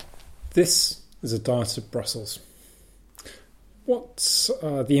This is a diet of Brussels. What's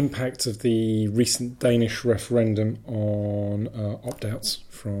the impact of the recent Danish referendum on opt-outs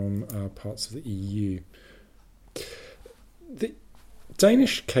from parts of the EU? The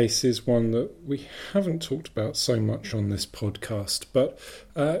Danish case is one that we haven't talked about so much on this podcast, but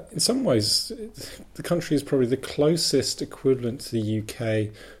in some ways the country is probably the closest equivalent to the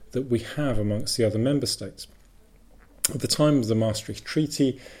UK that we have amongst the other member states. At the time of the Maastricht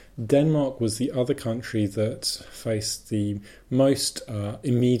Treaty, Denmark was the other country that faced the most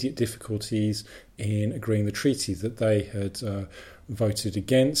immediate difficulties in agreeing the treaty, that they had voted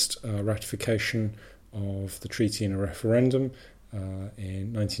against ratification of the treaty in a referendum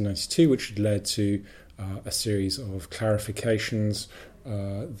in 1992, which had led to a series of clarifications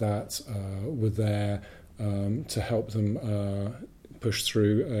that were there to help them push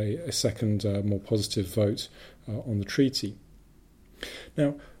through a second, more positive vote on the treaty.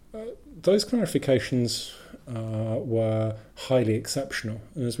 Now, those clarifications were highly exceptional,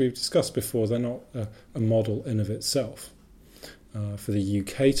 and as we've discussed before, they're not a model in of itself for the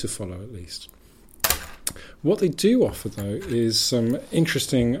UK to follow, at least. What they do offer, though, is some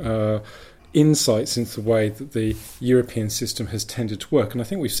interesting insights into the way that the European system has tended to work. And I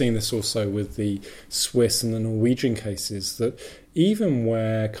think we've seen this also with the Swiss and the Norwegian cases, that even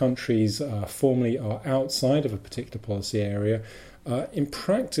where countries formally are outside of a particular policy area, in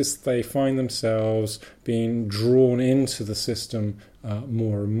practice they find themselves being drawn into the system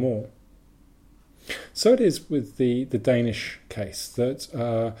more and more. So it is with the Danish case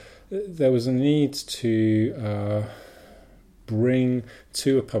that there was a need to bring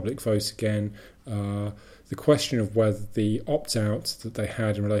to a public vote again the question of whether the opt-out that they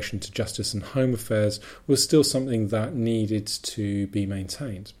had in relation to justice and home affairs was still something that needed to be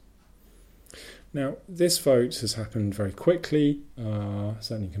maintained. Now, this vote has happened very quickly,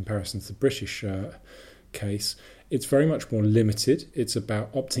 certainly in comparison to the British case. It's very much more limited. It's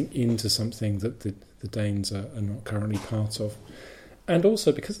about opting into something that the Danes are not currently part of. And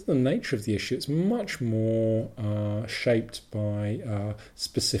also, because of the nature of the issue, it's much more shaped by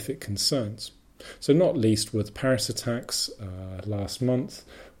specific concerns. So not least with Paris attacks last month,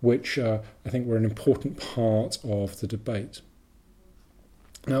 which I think were an important part of the debate.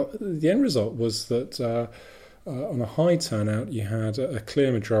 Now, the end result was that on a high turnout, you had a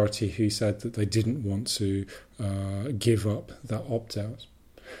clear majority who said that they didn't want to give up that opt-out,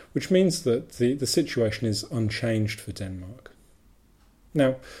 which means that the situation is unchanged for Denmark.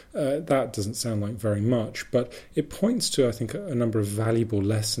 Now, that doesn't sound like very much, but it points to, I think, a number of valuable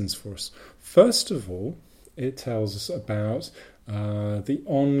lessons for us. First of all, it tells us about the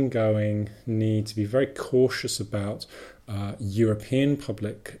ongoing need to be very cautious about European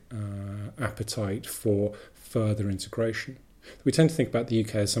public appetite for further integration. We tend to think about the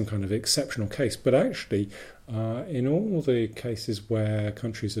UK as some kind of exceptional case, but actually, in all the cases where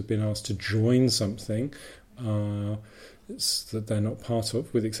countries have been asked to join something that they're not part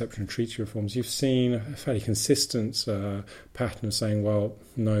of, with the exception of treaty reforms, you've seen a fairly consistent pattern of saying, well,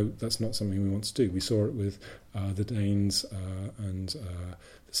 no, that's not something we want to do. We saw it with the Danes and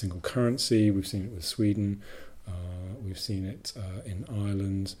the single currency. We've seen it with Sweden. We've seen it in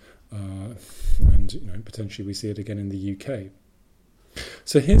Ireland. And potentially we see it again in the UK.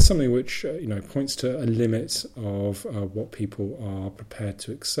 So here's something which points to a limit of what people are prepared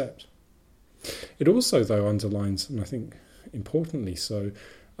to accept. It also, though, underlines, and I think importantly so,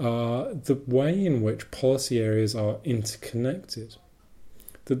 the way in which policy areas are interconnected.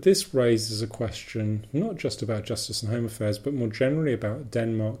 That this raises a question not just about justice and home affairs, but more generally about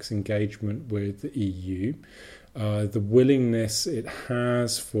Denmark's engagement with the EU, the willingness it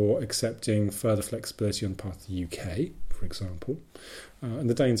has for accepting further flexibility on the part of the UK, for example. And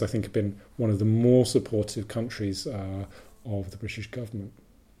the Danes, I think, have been one of the more supportive countries of the British government.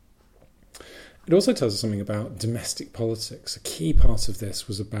 It also tells us something about domestic politics. A key part of this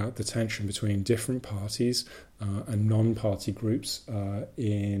was about the tension between different parties and non-party groups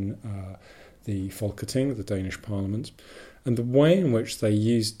in the Folketing, the Danish parliament, and the way in which they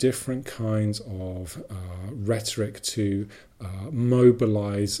use different kinds of rhetoric to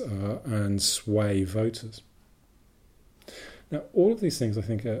mobilise and sway voters. Now, all of these things, I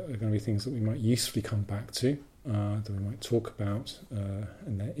think, are going to be things that we might usefully come back to, that we might talk about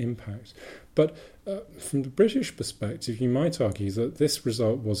and their impact. But from the British perspective, you might argue that this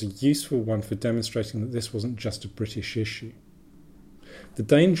result was a useful one for demonstrating that this wasn't just a British issue. The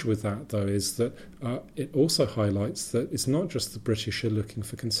danger with that, though, is that it also highlights that it's not just the British are looking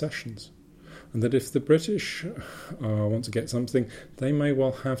for concessions, and that if the British want to get something, they may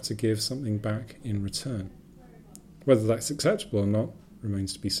well have to give something back in return. Whether that's acceptable or not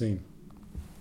remains to be seen.